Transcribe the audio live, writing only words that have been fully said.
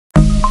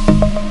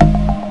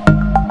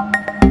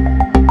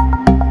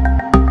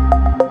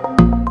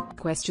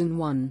Question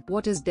 1.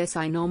 What is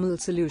decinormal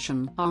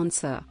solution?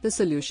 Answer. The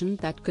solution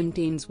that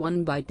contains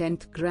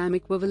 1/10th gram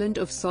equivalent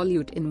of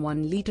solute in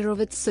 1 liter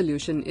of its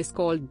solution is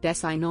called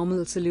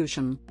decinormal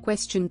solution.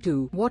 Question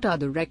 2. What are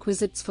the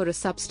requisites for a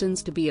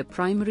substance to be a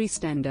primary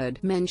standard?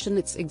 Mention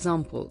its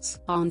examples.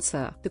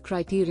 Answer. The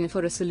criteria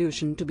for a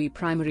solution to be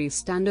primary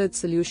standard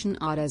solution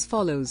are as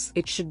follows.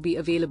 It should be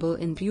available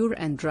in pure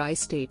and dry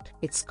state.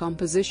 Its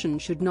composition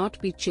should not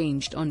be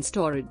changed on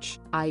storage,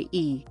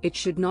 i.e., it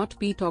should not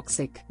be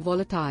toxic,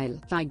 volatile,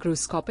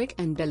 hygroscopic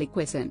and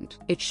deliquescent.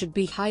 It should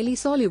be highly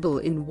soluble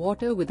in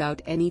water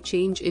without any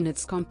change in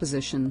its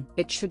composition.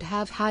 It should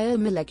have higher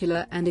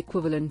molecular and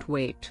equivalent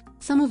weight.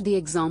 Some of the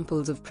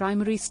examples of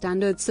primary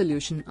standard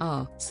solution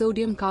are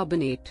sodium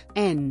carbonate,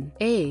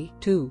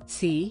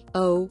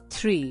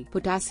 Na2CO3,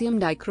 potassium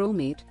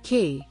dichromate,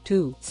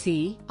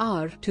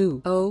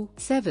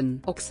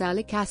 K2CR2O7,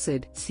 oxalic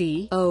acid,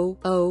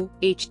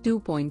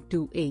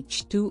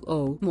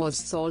 COOH2.2H2O, Morse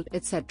salt,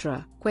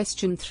 etc.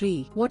 Question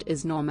 3. What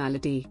is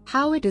normality?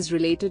 How it is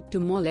related to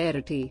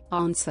molarity?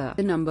 Answer.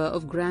 The number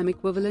of gram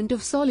equivalent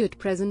of solute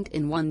present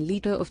in 1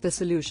 liter of the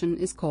solution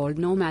is called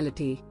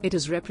normality. It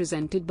is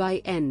represented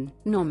by N.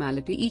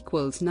 Normality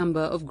equals number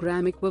of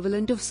gram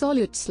equivalent of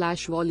solute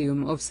 /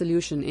 volume of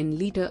solution in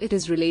liter. It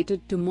is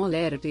related to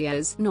molarity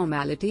as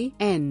normality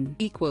N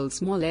equals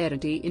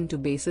molarity into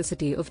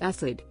basicity of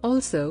acid.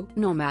 Also,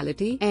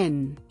 normality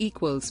N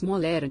equals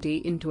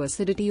molarity into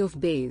acidity of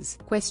base.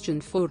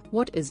 Question 4.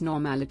 What is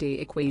normality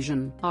equation?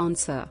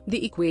 Answer.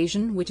 The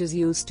equation which is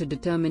used to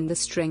determine the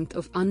strength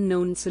of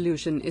unknown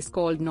solution is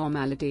called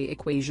normality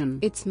equation.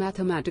 Its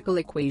mathematical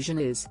equation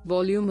is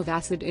volume of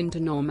acid into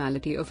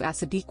normality of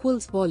acid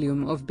equals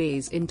volume of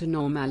base into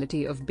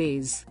normality of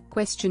base.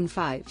 Question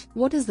 5.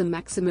 What is the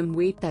maximum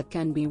weight that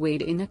can be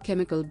weighed in a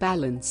chemical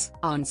balance?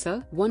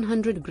 Answer.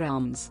 100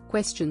 grams.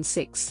 Question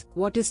 6.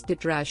 What is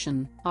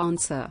titration?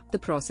 Answer. The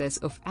process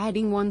of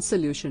adding one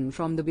solution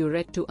from the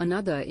buret to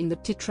another in the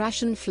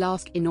titration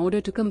flask in order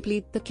to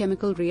complete the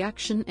chemical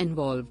reaction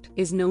involved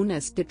is known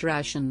as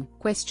titration.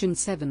 Question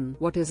 7.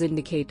 What is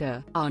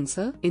indicator?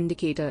 Answer.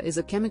 Indicator is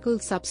a chemical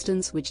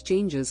substance which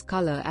changes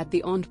color at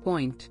the end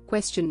point.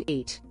 Question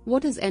 8.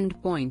 What is end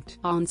point?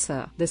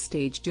 Answer. The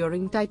stage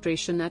during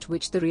titration at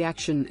which the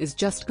reaction is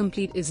just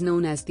complete is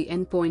known as the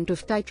end point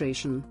of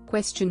titration.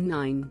 Question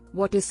 9.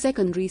 What is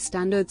secondary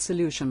standard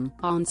solution?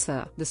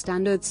 Answer. The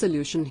standard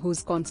solution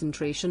whose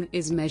concentration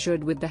is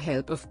measured with the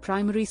help of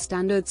primary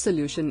standard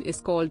solution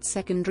is called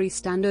secondary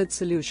standard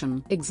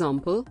solution.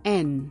 Example: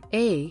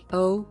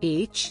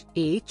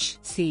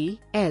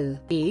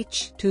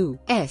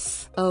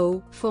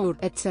 NaOHHClH2SO4,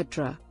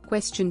 etc.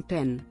 Question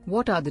 10.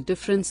 What are the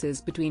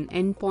differences between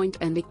endpoint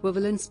and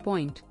equivalence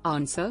point?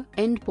 Answer.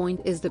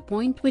 Endpoint is the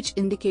point which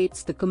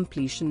indicates the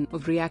completion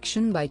of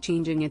reaction by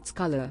changing its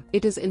color.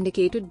 It is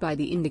indicated by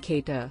the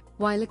indicator,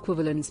 while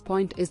equivalence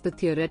point is the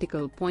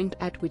theoretical point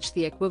at which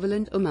the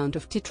equivalent amount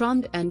of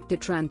titrant and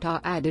titrant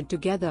are added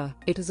together.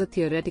 It is a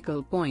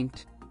theoretical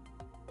point.